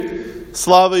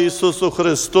Слава Ісусу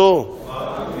Христу!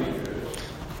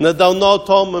 Недавно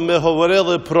тому ми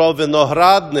говорили про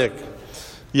виноградник,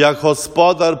 як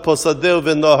господар посадив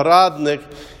виноградник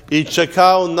і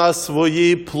чекав на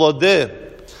свої плоди.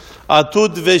 А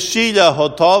тут весілля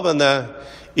готове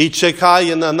і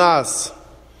чекає на нас.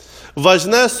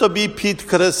 Важне собі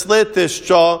підкреслити,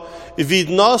 що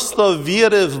відносно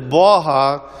віри в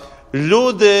Бога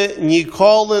люди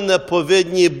ніколи не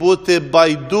повинні бути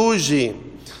байдужі.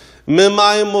 Ми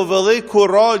маємо велику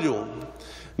роль.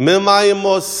 Ми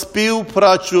маємо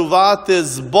співпрацювати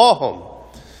з Богом.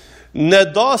 Не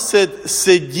досить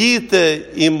сидіти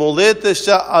і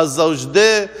молитися, а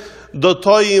завжди до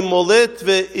тої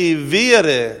молитви і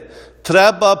віри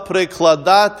треба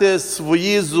прикладати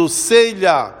свої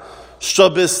зусилля,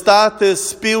 щоб стати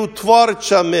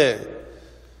співтворцями.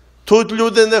 Тут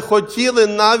люди не хотіли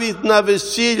навіть на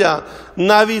весілля,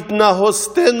 навіть на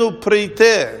гостину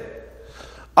прийти.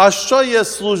 А що є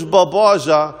служба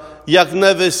Божа, як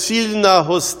не весільна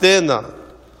гостина,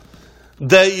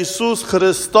 де Ісус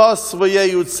Христос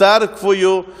своєю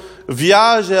церквою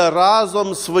в'яже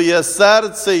разом своє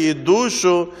серце і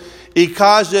душу і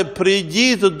каже: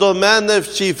 «Прийдіть до мене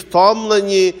всі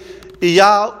втомлені, і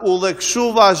я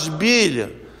улегшу ваш біль,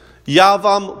 я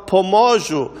вам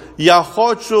поможу, я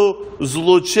хочу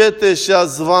злучитися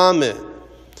з вами».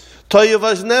 То є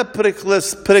важне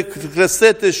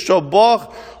прикреслити, що Бог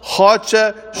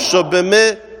хоче, щоб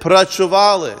ми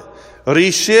працювали,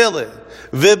 рішили,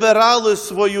 вибирали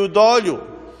свою долю.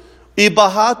 І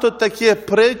багато таких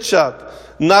притчат,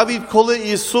 навіть коли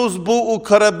Ісус був у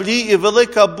кораблі і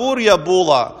велика буря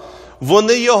була,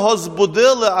 вони Його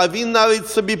збудили, а Він навіть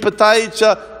собі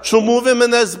питається: чому ви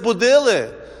мене збудили?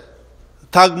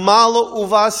 Так мало у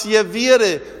вас є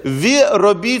віри, ви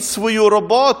робіть свою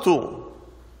роботу.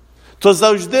 То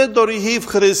завжди, дорогі в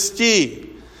Христі,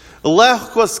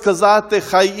 легко сказати: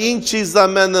 хай інші за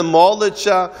мене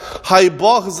моляться, хай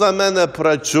Бог за мене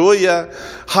працює,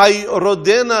 хай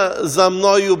родина за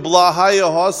мною благає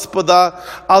Господа,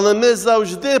 але ми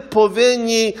завжди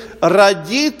повинні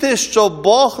радіти, що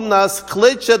Бог нас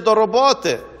кличе до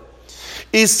роботи.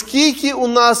 І скільки у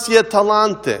нас є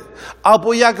таланти,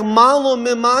 або як мало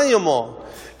ми маємо,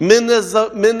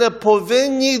 ми не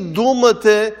повинні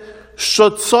думати, що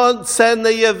це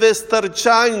не є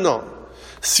вистачально.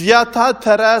 Свята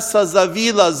Тереса з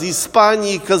Авіла з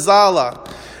Іспанії казала: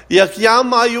 як я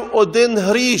маю один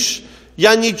гріх,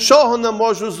 я нічого не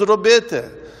можу зробити.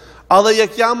 Але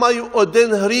як я маю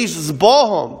один гріх з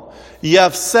Богом, я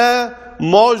все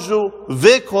можу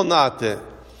виконати.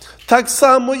 Так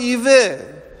само і ви.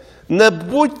 Не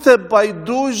будьте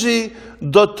байдужі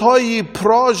до тої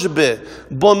просьби,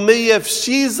 бо ми є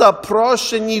всі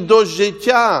запрошені до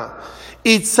життя.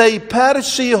 І цей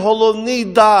перший головний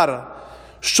дар,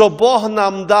 що Бог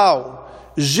нам дав,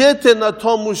 жити на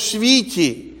тому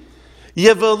світі,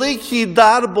 є великий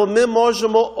дар, бо ми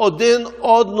можемо один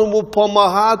одному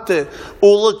помагати,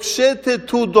 улегшити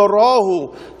ту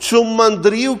дорогу, цю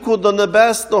мандрівку до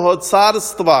Небесного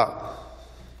Царства.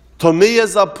 То ми є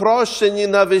запрошені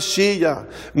на весілля,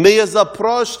 ми є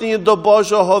запрошені до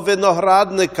Божого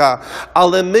виноградника,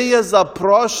 але ми є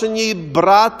запрошені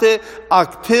брати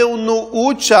активну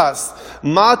участь,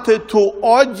 мати ту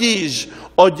одіж,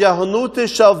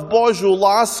 одягнутися в Божу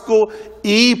ласку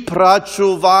і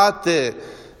працювати.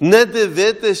 Не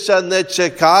дивитися, не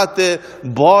чекати: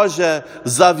 Боже,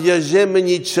 зав'яжи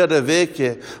мені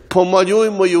черевики, помалюй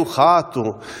мою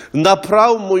хату,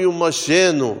 направ мою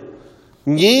машину.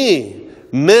 Ні,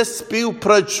 ми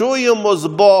співпрацюємо з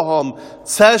Богом.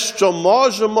 Це, що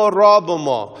можемо,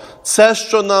 робимо. Це,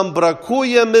 що нам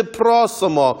бракує, ми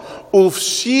просимо. У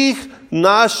всіх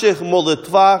наших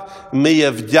молитвах ми є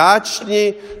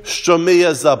вдячні, що ми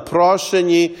є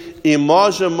запрошені і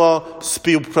можемо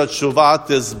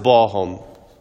співпрацювати з Богом.